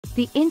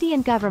The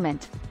Indian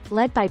government,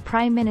 led by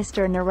Prime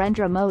Minister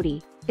Narendra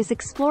Modi, is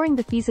exploring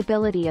the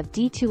feasibility of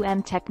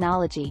D2M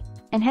technology,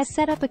 and has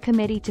set up a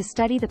committee to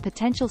study the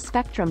potential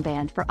spectrum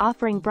band for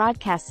offering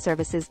broadcast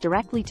services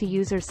directly to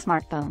users'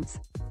 smartphones.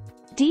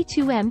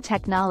 D2M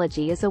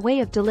technology is a way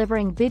of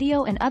delivering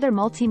video and other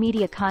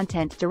multimedia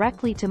content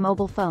directly to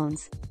mobile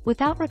phones,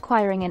 without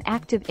requiring an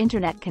active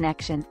internet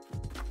connection.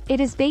 It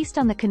is based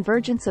on the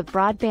convergence of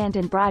broadband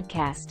and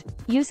broadcast,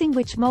 using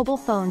which mobile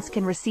phones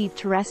can receive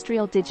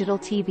terrestrial digital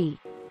TV.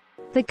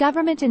 The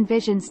government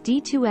envisions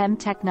D2M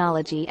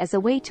technology as a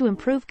way to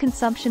improve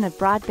consumption of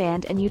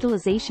broadband and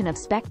utilization of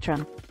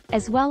spectrum,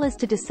 as well as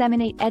to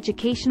disseminate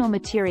educational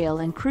material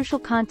and crucial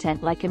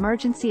content like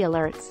emergency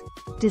alerts,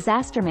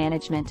 disaster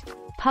management,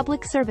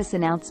 public service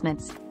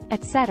announcements,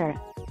 etc.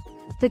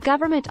 The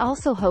government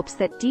also hopes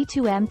that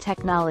D2M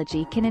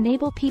technology can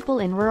enable people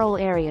in rural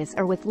areas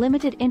or with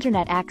limited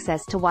internet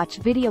access to watch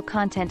video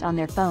content on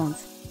their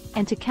phones,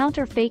 and to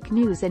counter fake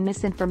news and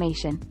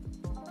misinformation.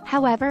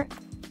 However,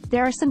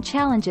 there are some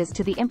challenges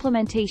to the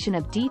implementation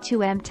of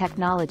D2M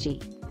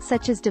technology,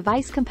 such as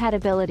device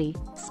compatibility,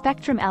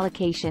 spectrum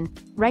allocation,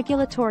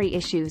 regulatory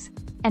issues,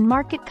 and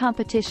market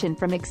competition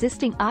from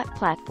existing OTT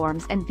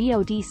platforms and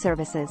VOD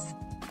services.